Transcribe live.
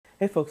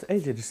Hey folks,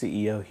 AJ the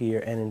CEO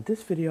here, and in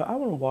this video I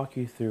want to walk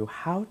you through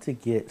how to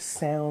get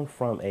sound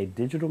from a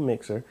digital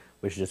mixer,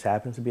 which just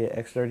happens to be an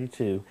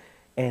X32,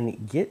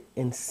 and get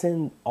and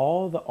send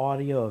all the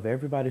audio of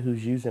everybody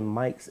who's using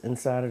mics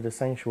inside of the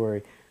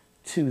sanctuary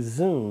to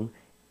Zoom,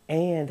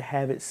 and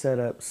have it set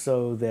up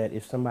so that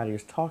if somebody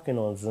is talking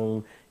on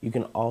Zoom, you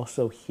can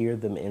also hear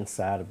them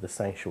inside of the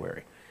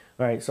sanctuary.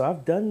 All right, so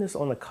I've done this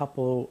on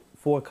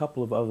for a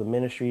couple of other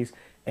ministries,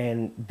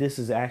 and this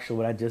is actually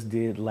what I just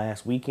did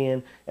last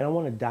weekend, and I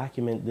want to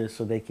document this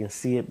so they can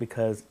see it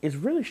because it's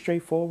really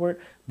straightforward,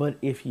 but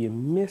if you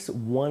miss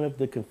one of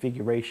the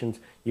configurations,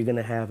 you're going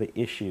to have an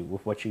issue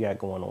with what you got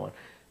going on.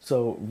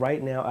 So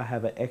right now I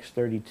have an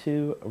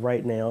X32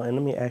 right now, and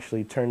let me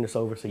actually turn this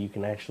over so you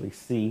can actually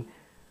see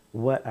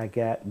what I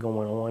got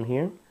going on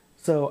here.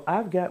 So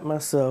I've got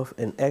myself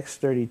an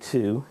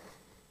X32,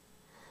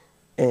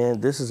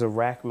 and this is a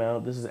rack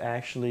mount. This is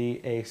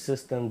actually a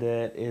system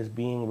that is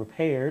being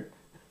repaired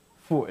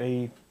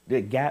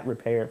that got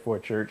repaired for a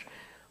church.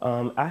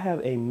 I have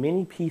a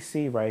mini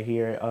PC right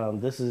here.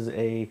 This is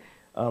a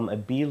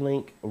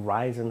B-Link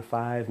Ryzen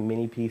 5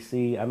 mini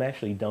PC. I'm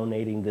actually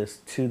donating this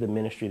to the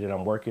ministry that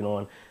I'm working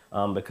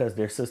on because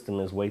their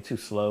system is way too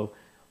slow.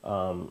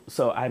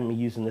 So I'm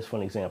using this for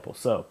an example.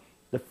 So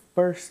the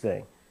first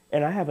thing,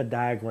 and I have a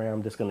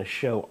diagram that's going to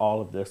show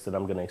all of this that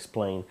I'm going to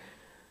explain.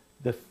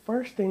 The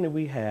first thing that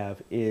we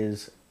have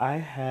is I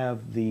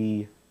have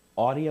the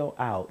audio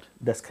out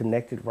that's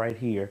connected right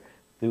here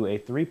through a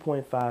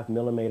 3.5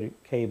 millimeter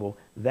cable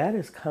that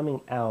is coming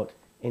out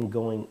and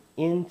going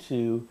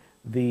into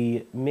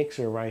the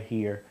mixer right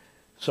here.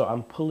 So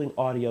I'm pulling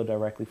audio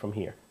directly from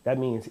here. That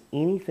means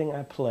anything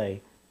I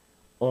play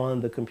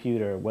on the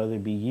computer, whether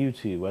it be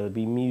YouTube, whether it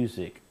be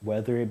music,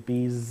 whether it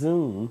be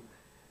Zoom,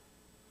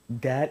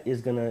 that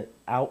is going to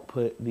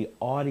output the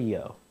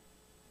audio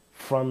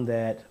from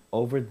that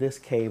over this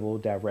cable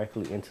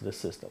directly into the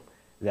system.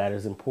 That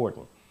is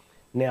important.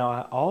 Now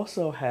I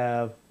also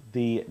have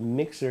the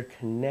mixer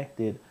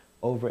connected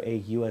over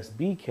a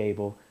USB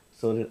cable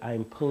so that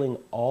I'm pulling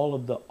all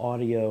of the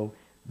audio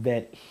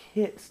that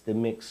hits the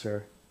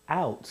mixer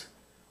out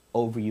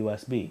over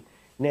USB.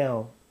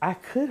 Now I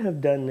could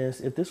have done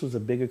this if this was a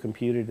bigger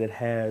computer that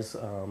has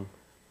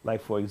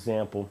like, for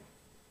example,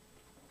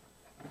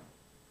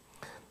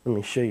 let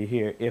me show you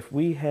here. If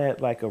we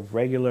had like a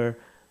regular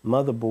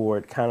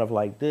motherboard kind of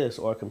like this,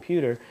 or a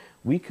computer,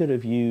 we could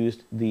have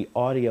used the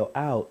audio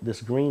out,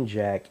 this green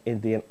jack,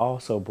 and then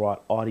also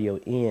brought audio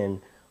in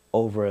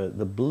over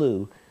the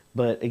blue.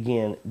 But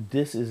again,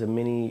 this is a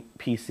mini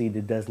PC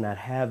that does not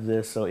have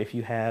this. So if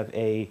you have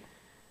a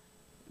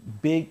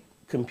big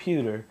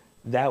computer,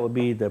 that would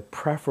be the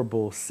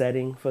preferable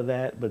setting for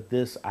that. But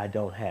this I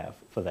don't have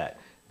for that.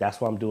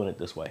 That's why I'm doing it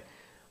this way.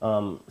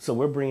 So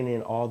we're bringing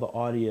in all the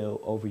audio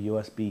over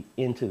USB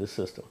into the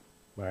system,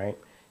 all right?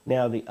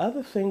 Now, the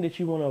other thing that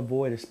you want to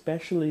avoid,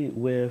 especially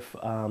with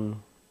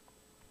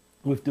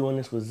doing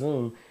this with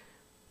Zoom,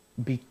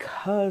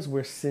 because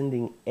we're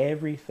sending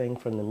everything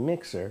from the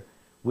mixer,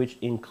 which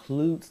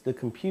includes the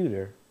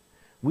computer,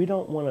 we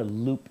don't want to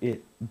loop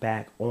it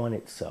back on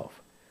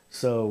itself.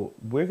 So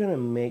we're going to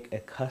make a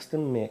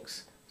custom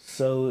mix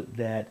so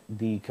that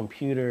the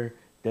computer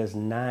is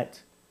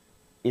not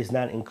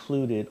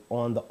included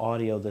on the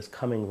audio that's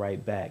coming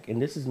right back. And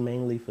this is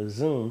mainly for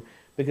Zoom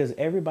because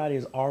everybody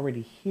is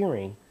already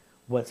hearing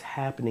what's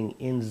happening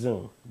in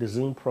Zoom. The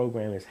Zoom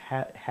program is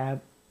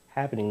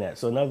happening that.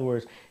 So in other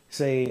words,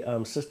 say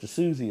Sister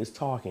Susie is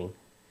talking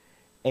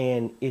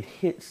and it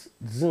hits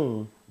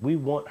Zoom, we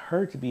want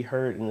her to be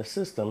heard in the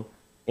system,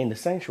 in the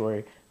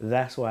sanctuary.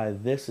 That's why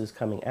this is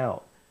coming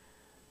out.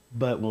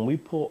 But when we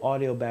pull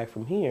audio back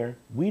from here,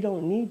 we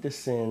don't need to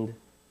send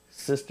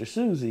Sister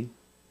Susie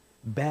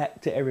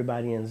back to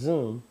everybody in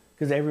Zoom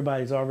because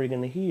everybody's already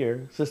going to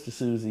hear Sister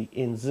Susie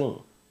in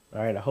Zoom.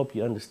 All right, I hope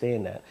you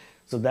understand that.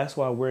 So that's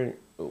why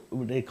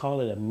they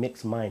call it a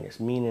mix minus,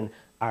 meaning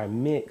our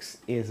mix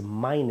is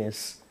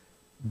minus,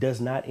 does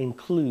not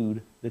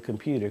include the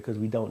computer because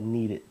we don't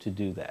need it to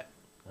do that.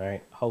 All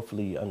right,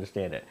 hopefully you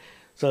understand that.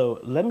 So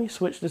let me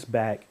switch this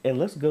back and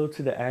let's go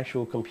to the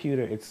actual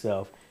computer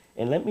itself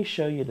and let me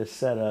show you the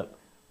setup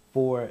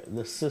for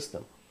the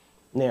system.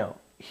 Now,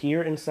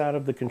 here inside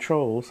of the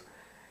controls,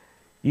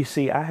 you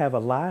see I have a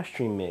live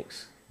stream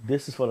mix.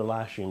 This is for the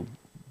live stream.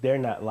 They're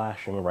not live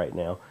streaming right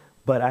now.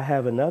 But I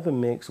have another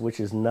mix, which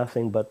is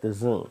nothing but the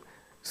Zoom.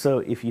 So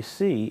if you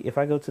see, if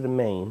I go to the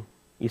main,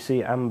 you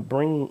see I'm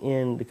bringing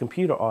in the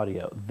computer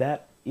audio.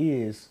 That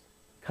is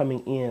coming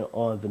in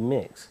on the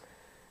mix,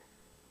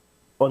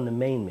 on the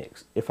main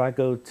mix. If I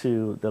go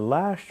to the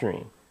live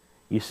stream,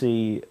 you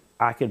see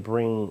I could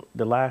bring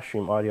the live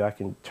stream audio. I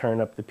can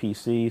turn up the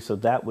PC. So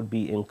that would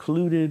be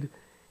included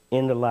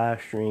in the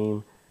live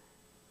stream.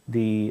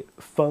 The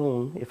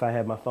phone, if I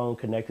have my phone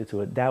connected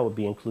to it, that would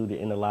be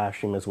included in the live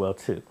stream as well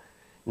too.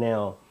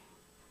 Now,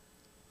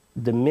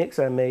 the mix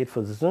I made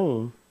for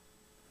Zoom,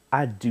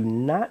 I do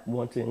not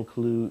want to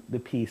include the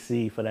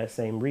PC for that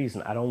same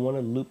reason. I don't want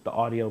to loop the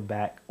audio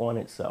back on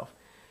itself.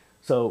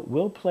 So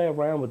we'll play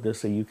around with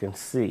this so you can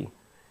see.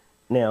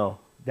 Now,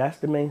 that's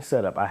the main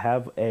setup. I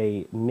have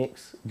a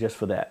mix just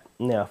for that.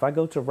 Now, if I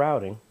go to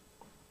routing,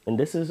 and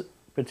this is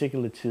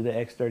particular to the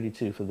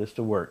X32 for this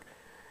to work,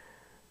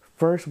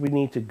 first we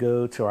need to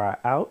go to our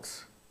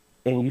outs,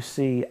 and you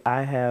see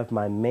I have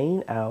my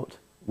main out,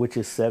 which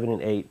is 7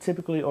 and 8.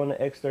 Typically on the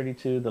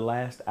X32, the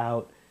last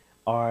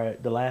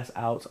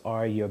outs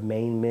are your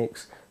main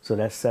mix. So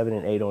that's 7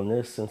 and 8 on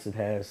this. Since it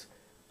has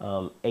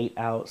 8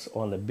 outs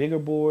on the bigger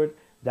board,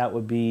 that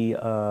would be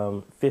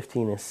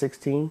 15 and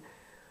 16.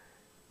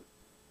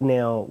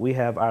 Now we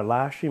have our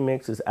live stream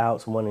mix is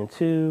outs 1 and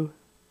 2,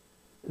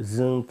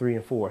 Zoom 3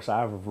 and 4. So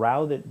I've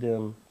routed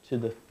them to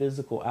the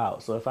physical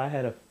out. So if I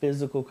had a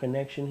physical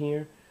connection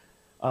here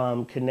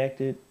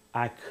connected,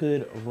 I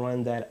could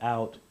run that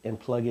out and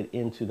plug it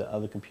into the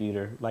other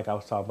computer, like I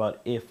was talking about,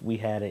 if we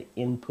had an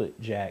input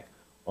jack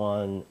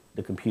on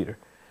the computer.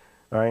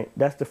 All right,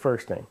 that's the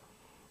first thing.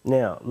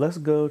 Now let's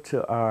go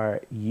to our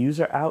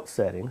user out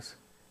settings,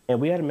 and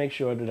we had to make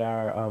sure that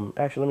our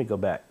actually, let me go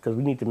back, because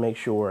we need to make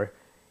sure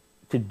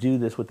to do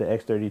this with the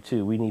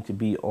X32 we need to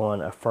be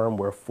on a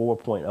firmware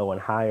 4.0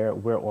 and higher.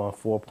 We're on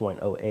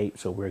 4.08,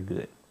 so we're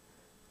good.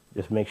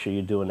 Just make sure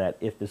you're doing that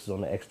if this is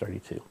on the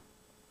X32.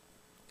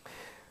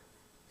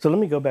 So let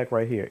me go back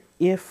right here.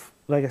 If,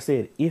 like I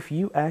said, if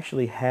you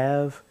actually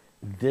have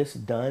this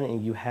done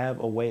and you have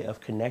a way of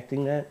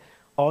connecting that,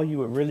 all you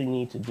would really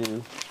need to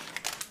do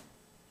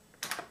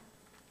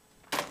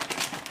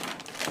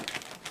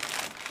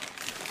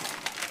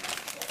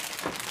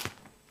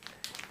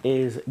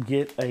is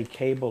get a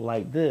cable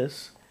like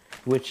this,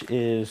 which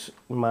is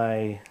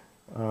my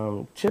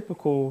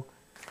typical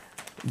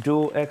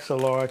dual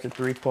XLR to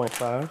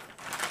 3.5.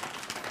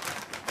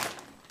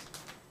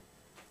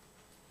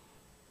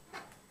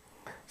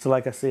 So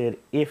like I said,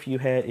 if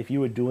you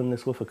were doing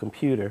this with a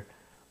computer,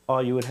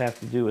 all you would have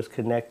to do is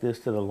connect this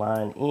to the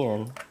line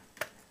in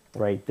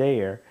right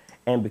there.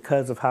 And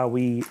because of how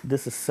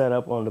this is set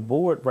up on the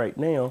board right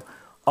now,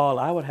 all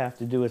I would have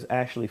to do is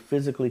actually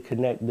physically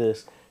connect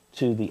this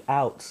to the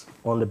outs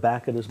on the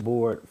back of this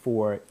board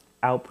for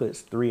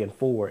outputs 3 and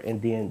 4,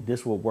 and then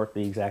this will work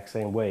the exact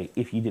same way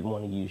if you didn't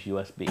want to use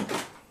USB.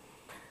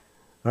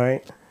 All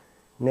right,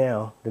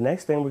 now the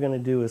next thing we're going to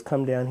do is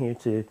come down here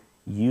to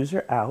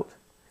user out,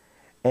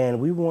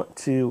 and we want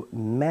to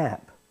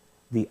map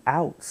the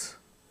outs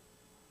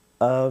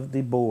of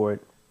the board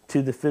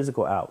to the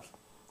physical outs.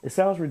 It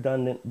sounds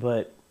redundant,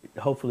 but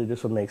hopefully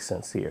this will make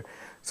sense here.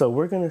 So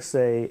we're going to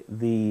say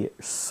the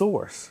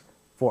source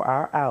for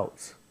our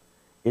outs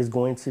is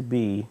going to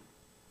be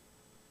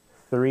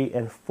 3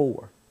 and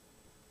 4.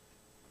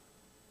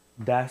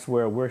 That's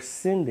where we're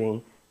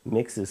sending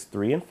mixes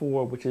 3 and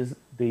 4, which is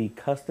the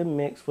custom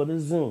mix for the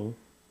Zoom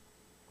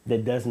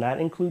that does not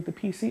include the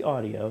PC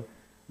audio.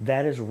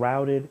 That is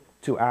routed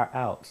to our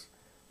outs.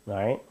 All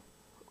right.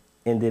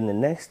 And then the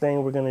next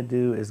thing we're going to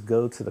do is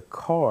go to the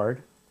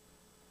card.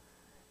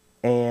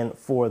 And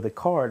for the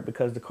card,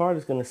 because the card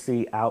is going to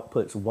see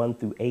outputs 1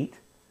 through 8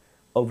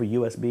 over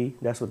USB,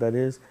 that's what that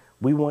is.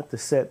 We want to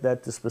set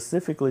that to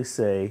specifically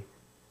say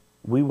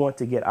we want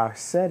to get our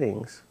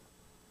settings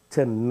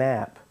to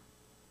map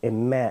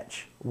and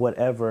match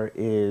whatever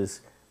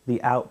is the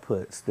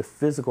outputs, the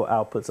physical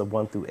outputs of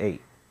 1 through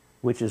 8,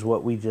 which is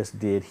what we just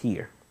did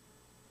here.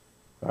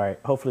 All right,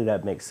 hopefully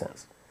that makes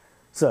sense.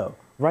 So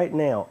right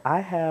now I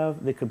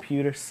have the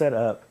computer set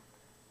up.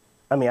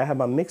 I have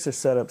my mixer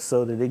set up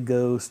so that it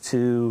goes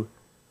to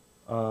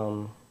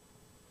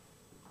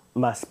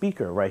my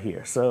speaker right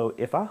here. So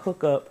if I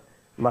hook up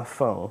my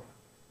phone,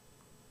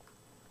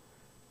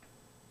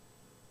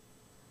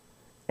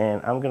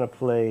 and I'm going to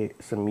play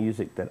some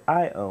music that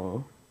I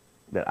own,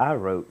 that I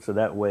wrote, so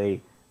that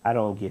way I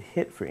don't get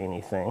hit for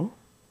anything.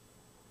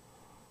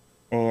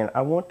 And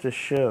I want to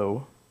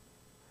show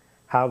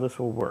how this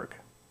will work.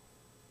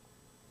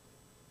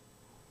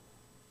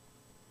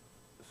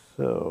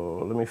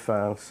 So let me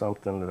find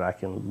something that I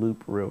can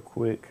loop real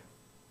quick.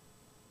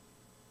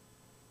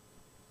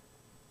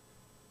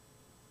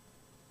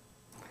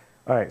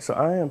 All right, so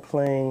I am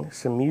playing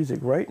some music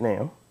right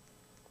now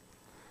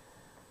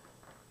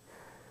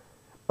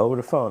over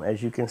the phone,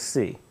 as you can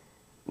see.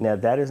 Now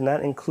that is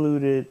not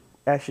included,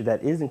 actually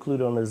that is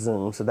included on the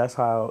Zoom, so that's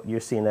how you're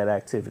seeing that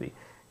activity.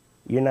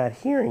 You're not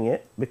hearing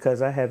it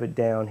because I have it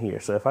down here.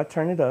 So if I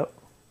turn it up,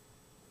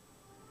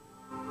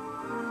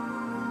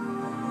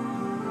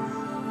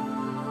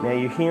 now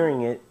you're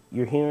hearing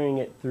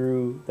it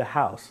through the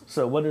house.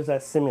 So what does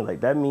that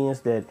simulate? That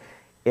means that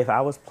if I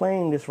was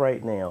playing this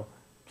right now,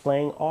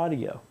 playing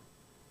audio,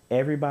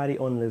 everybody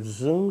on the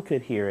Zoom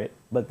could hear it,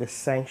 but the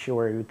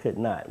sanctuary could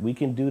not. We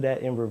can do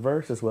that in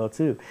reverse as well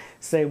too.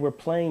 Say we're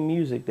playing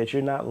music that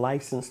you're not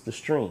licensed to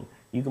stream.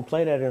 You can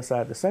play that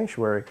inside the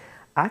sanctuary.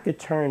 I could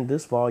turn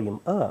this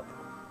volume up,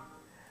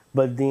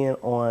 but then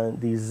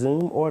on the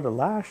Zoom or the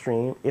live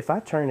stream, if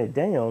I turn it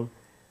down,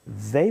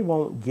 they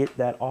won't get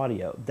that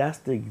audio. That's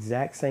the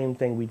exact same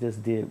thing we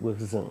just did with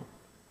Zoom.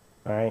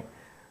 All right.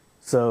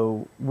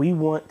 So we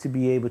want to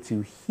be able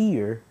to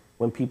hear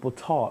when people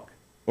talk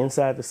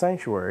inside the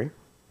sanctuary.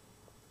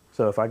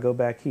 So if I go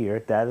back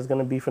here, that is going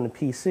to be from the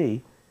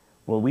PC.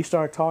 When we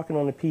start talking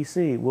on the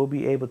PC, we'll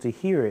be able to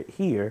hear it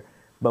here,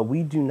 but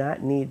we do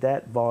not need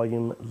that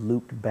volume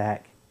looped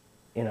back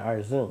in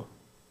our Zoom.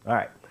 All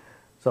right,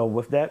 so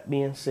with that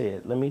being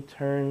said, let me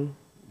turn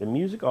the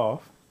music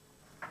off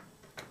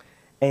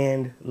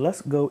and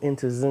let's go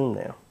into Zoom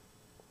now.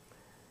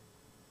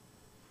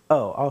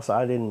 Oh, also,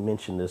 I didn't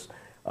mention this.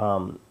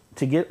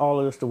 To get all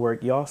of this to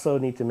work, you also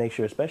need to make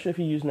sure, especially if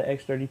you're using the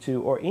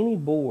X32 or any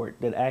board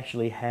that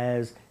actually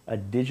has a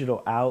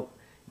digital out,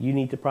 you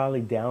need to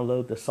probably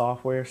download the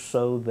software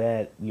so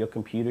that your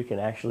computer can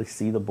actually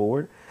see the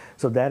board.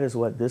 So that is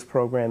what this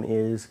program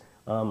is.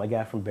 I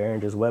got from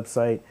Behringer's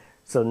website.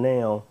 So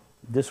now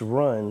this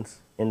runs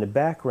in the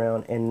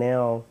background, and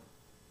now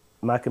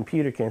my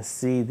computer can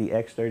see the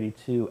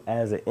X32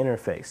 as an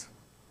interface.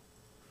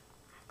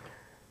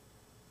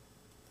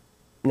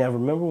 Now,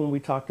 remember when we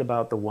talked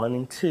about the 1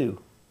 and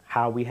 2,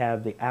 how we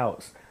have the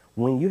outs.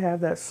 When you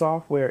have that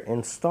software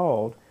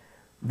installed,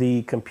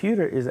 the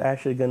computer is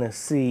actually going to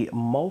see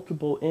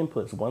multiple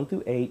inputs, 1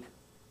 through 8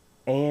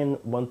 and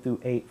 1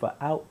 through 8 for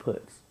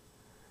outputs.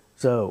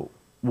 So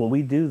when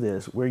we do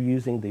this, we're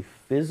using the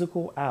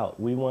physical out.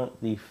 We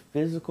want the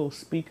physical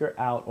speaker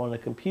out on the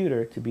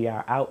computer to be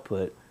our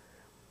output.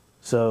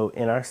 So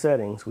in our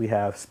settings, we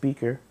have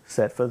speaker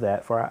set for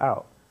that for our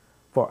out.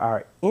 For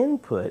our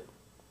input,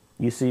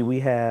 you see we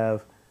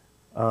have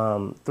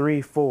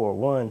 3, 4,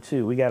 1,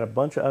 2. We got a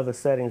bunch of other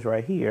settings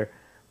right here,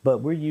 but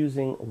we're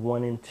using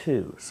 1 and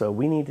 2. So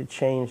we need to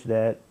change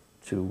that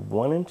to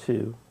 1 and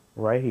 2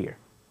 right here,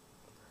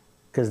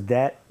 because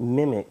that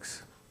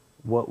mimics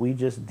what we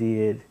just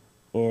did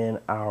in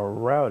our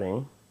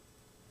routing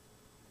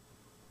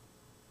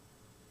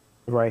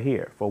right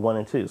here for 1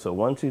 and 2. So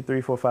 1, 2, 3,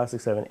 4, 5,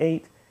 6, 7,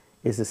 8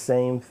 is the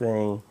same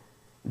thing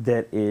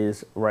that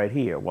is right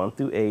here, 1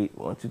 through 8,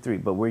 1, 2, 3,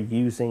 but we're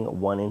using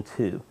 1 and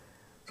 2.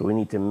 So we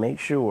need to make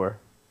sure,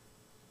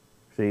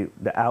 see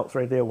the outs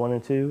right there, 1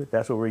 and 2,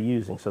 that's what we're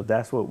using. So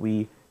that's what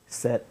we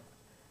set.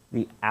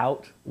 The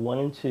out 1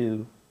 and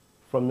 2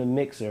 from the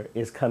mixer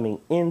is coming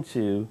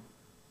into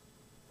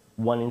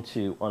 1 and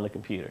 2 on the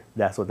computer.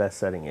 That's what that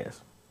setting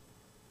is.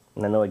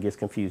 And I know it gets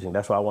confusing.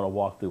 That's why I want to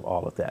walk through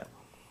all of that.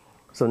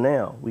 So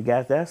now we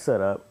got that set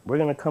up. We're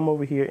going to come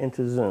over here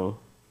into Zoom,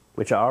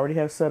 which I already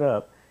have set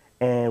up.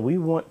 And we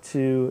want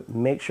to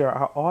make sure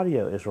our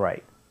audio is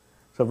right.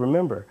 So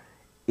remember,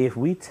 if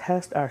we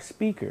test our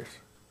speakers,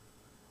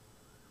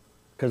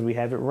 because we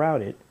have it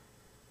routed,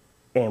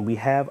 and we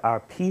have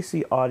our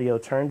PC audio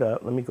turned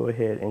up, let me go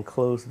ahead and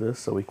close this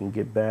so we can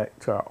get back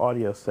to our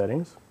audio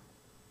settings.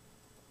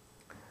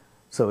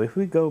 So if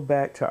we go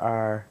back to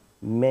our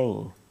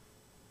main,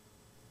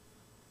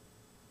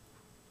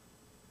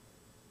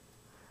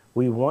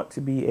 we want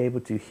to be able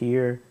to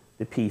hear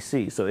the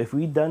PC. So if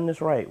we've done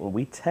this right, when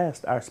we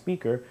test our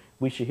speaker,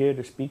 we should hear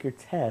the speaker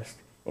test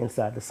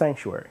inside the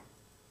sanctuary.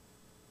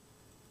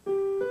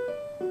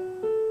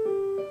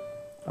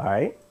 All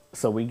right,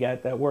 so we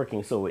got that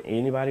working. So when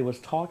anybody was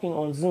talking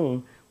on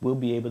Zoom, we'll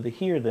be able to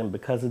hear them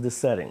because of the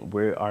setting.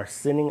 We are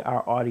sending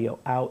our audio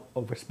out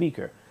over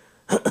speaker.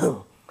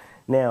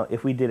 Now,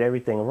 if we did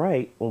everything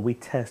right, when we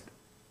test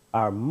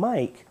our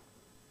mic,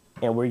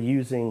 and we're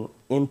using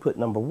input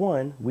number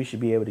 1, we should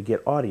be able to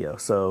get audio.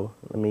 So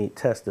let me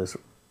test this.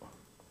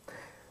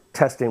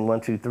 Testing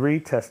 1, 2, 3,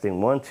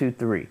 testing 1, 2,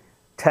 3.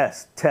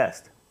 Test,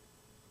 test.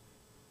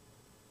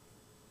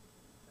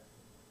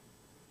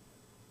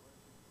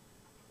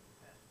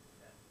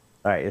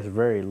 All right, it's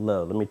very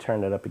low. Let me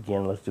turn that up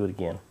again. Let's do it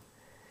again.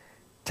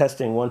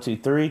 Testing 1, 2,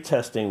 3,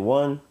 testing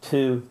 1,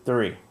 2,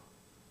 3.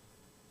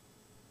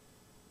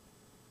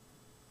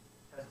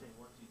 Testing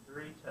 1, 2,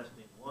 3,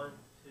 testing 1,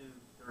 2,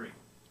 3.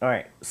 All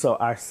right, so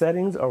our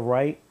settings are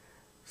right.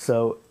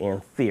 So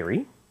in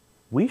theory,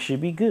 we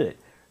should be good.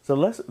 So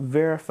let's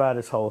verify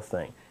this whole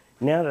thing.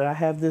 Now that I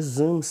have this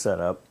Zoom set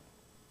up,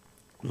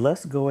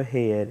 let's go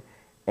ahead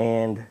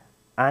and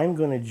I'm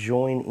going to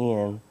join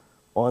in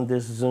on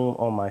this Zoom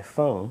on my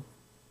phone.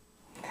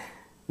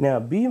 Now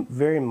be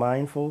very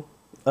mindful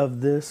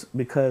of this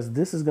because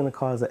this is going to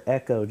cause an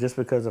echo just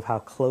because of how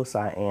close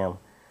I am.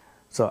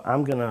 So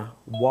I'm going to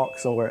walk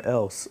somewhere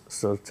else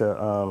so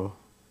to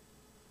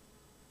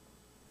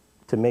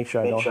make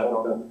sure I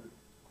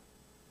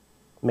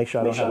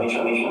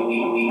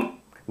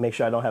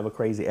don't have a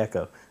crazy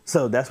echo.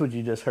 So that's what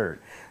you just heard.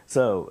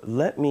 So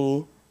let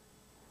me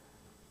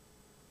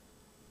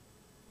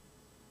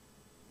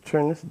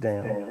turn this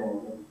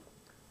down.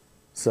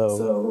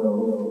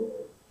 So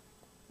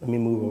let me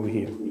move over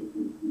here.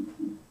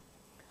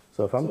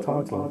 So if I'm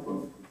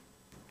talking,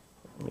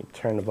 let me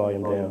turn the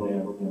volume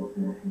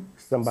down.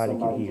 Somebody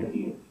can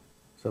hear.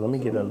 So let me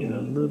get a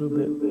little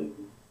bit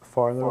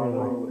farther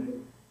away.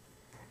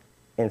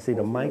 And see,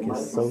 the mic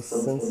is so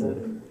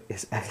sensitive,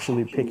 it's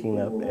actually picking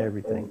up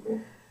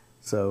everything.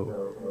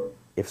 So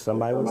if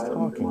somebody was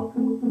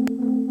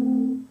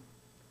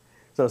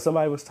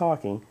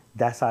talking,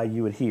 that's how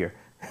you would hear,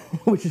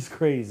 which is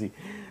crazy.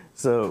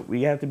 So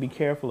we have to be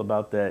careful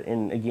about that.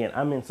 And again,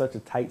 I'm in such a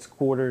tight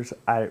quarters,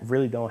 I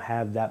really don't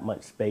have that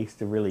much space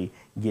to really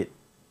get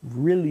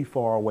really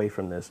far away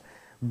from this.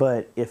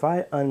 But if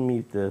I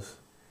unmute this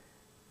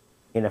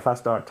and if I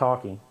start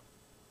talking,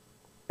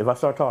 if I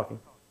start talking,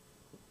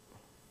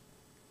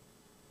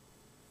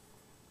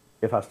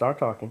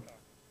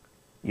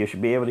 you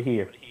should be able to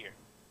hear.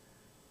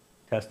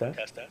 Test that.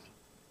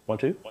 1,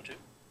 2.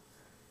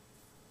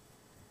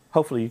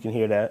 Hopefully you can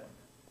hear that.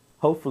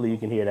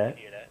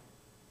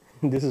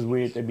 This is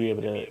weird to be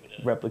able to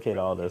replicate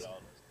all this.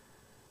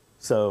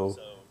 So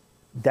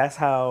that's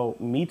how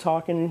me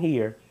talking in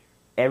here,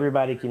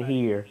 everybody can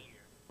hear.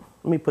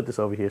 Let me put this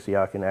over here so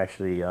y'all can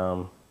actually,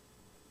 no,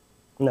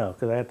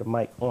 because I have the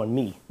mic on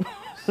me.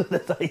 So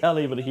that's how y'all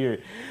able to hear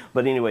it.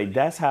 But anyway,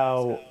 that's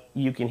how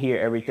you can hear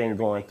everything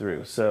going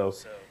through. So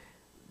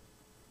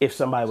if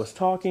somebody was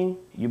talking,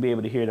 you'll be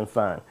able to hear them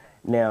fine.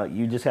 Now,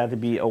 you just have to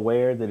be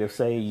aware that if,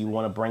 say, you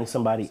want to bring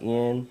somebody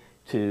in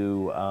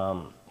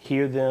to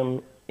hear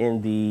them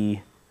in the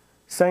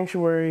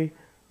sanctuary,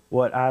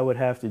 what I would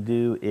have to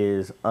do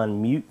is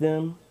unmute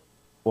them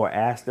or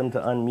ask them to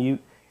unmute,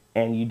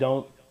 and you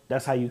don't,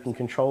 that's how you can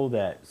control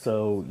that.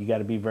 So you got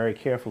to be very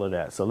careful of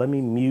that. So let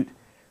me mute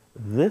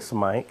this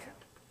mic.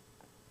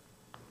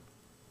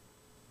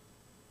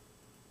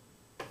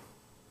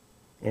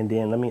 And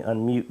then let me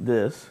unmute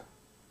this.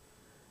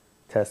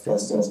 Testing.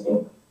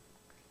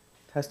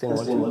 Testing.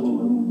 1,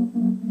 2.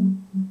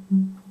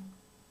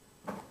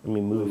 Let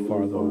me move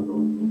farther.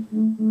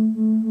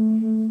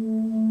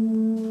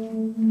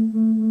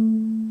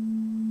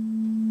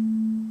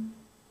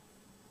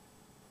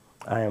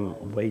 I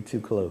am way too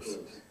close.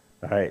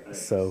 All right,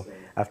 so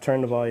I've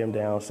turned the volume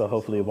down, so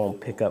hopefully it won't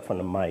pick up from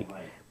the mic.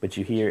 But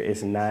you hear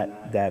it's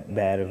not that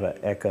bad of an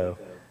echo.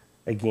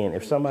 Again,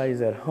 if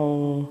somebody's at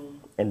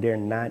home and they're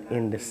not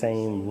in the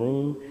same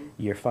room,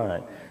 you're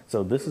fine.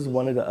 So this is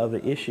one of the other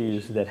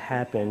issues that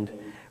happened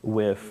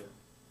with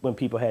when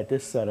people had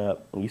this set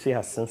up. You see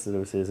how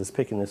sensitive this is. It's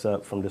picking this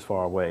up from this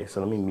far away. So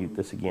let me mute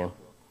this again.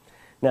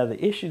 Now, the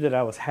issue that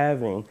I was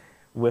having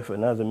with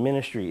another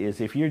ministry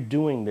is if you're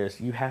doing this,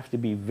 you have to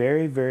be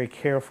very, very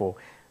careful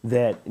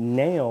that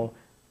now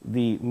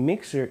the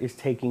mixer is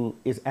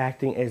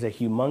acting as a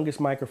humongous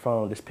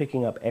microphone that's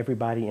picking up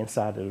everybody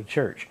inside of the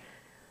church.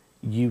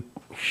 You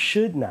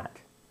should not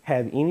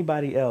have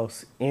anybody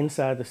else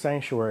inside the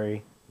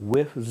sanctuary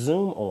with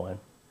Zoom on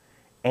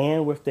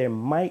and with their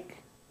mic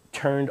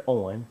turned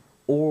on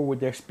or with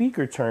their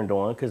speaker turned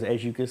on, because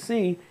as you can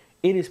see,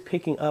 it is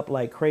picking up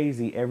like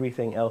crazy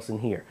everything else in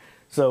here.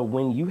 So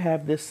when you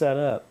have this set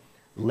up,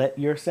 let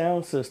your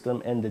sound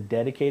system and the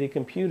dedicated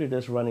computer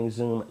that's running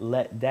Zoom,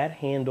 let that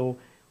handle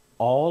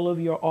all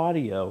of your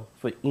audio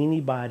for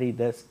anybody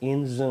that's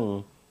in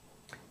Zoom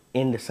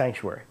in the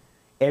sanctuary.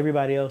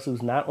 Everybody else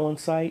who's not on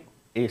site,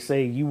 is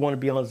say you want to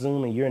be on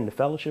Zoom and you're in the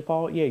fellowship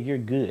hall, yeah, you're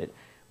good.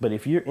 But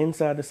if you're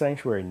inside the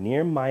sanctuary,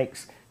 near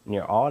mics,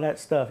 near all that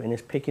stuff, and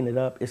it's picking it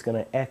up, it's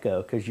going to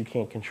echo because you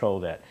can't control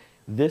that.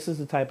 This is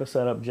the type of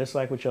setup, just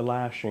like with your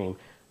live stream.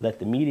 Let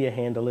the media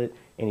handle it,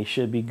 and it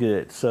should be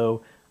good.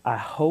 So I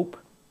hope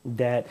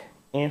that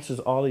answers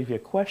all of your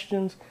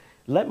questions.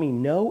 Let me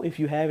know if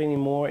you have any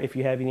more, if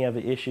you have any other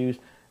issues.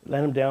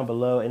 Let them down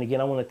below. And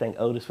again, I want to thank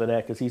Otis for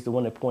that because he's the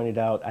one that pointed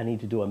out I need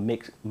to do a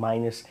mix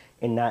minus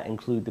and not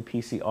include the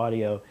PC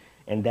audio.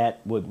 And that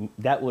would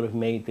have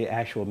made the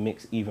actual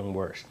mix even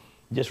worse.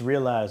 Just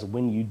realize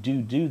when you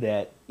do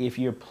that, if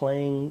you're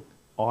playing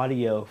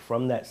audio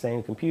from that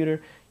same computer,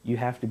 you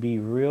have to be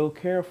real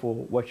careful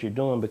what you're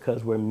doing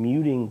because we're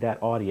muting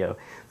that audio.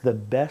 The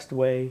best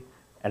way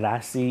that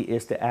I see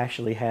is to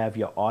actually have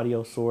your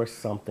audio source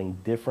something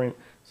different.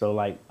 So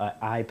like an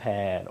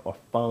iPad or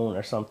phone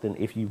or something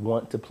if you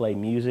want to play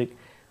music.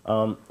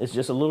 It's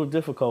just a little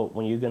difficult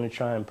when you're going to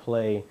try and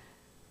play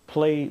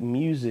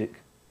music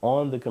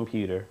on the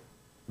computer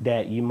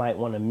that you might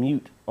want to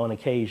mute on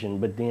occasion,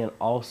 but then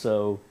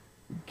also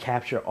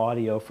capture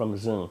audio from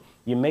Zoom.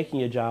 You're making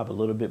your job a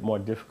little bit more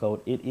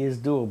difficult. It is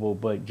doable,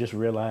 but just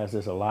realize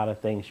there's a lot of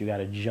things you got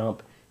to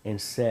jump and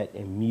set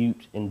and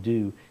mute and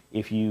do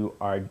if you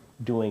are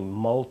doing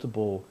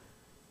multiple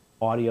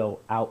audio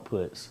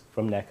outputs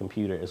from that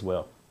computer as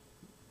well.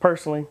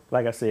 Personally,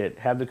 like I said,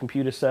 have the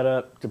computer set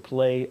up to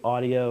play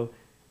audio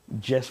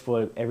just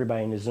for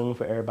everybody in the Zoom,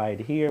 for everybody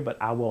to hear,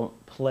 but I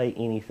won't play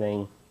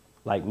anything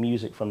like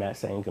music from that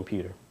same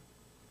computer.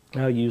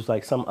 I'll use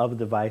like some other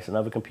device,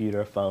 another computer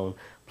or phone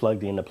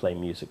plugged in to play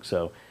music.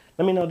 So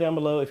let me know down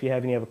below if you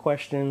have any other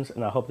questions,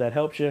 and I hope that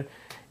helps you.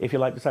 If you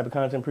like this type of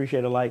content,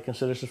 appreciate a like,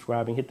 consider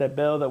subscribing, hit that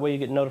bell. That way you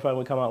get notified when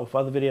we come out with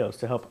other videos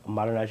to help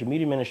modernize your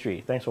media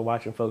ministry. Thanks for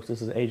watching, folks.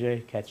 This is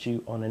AJ. Catch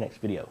you on the next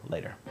video.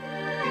 Later.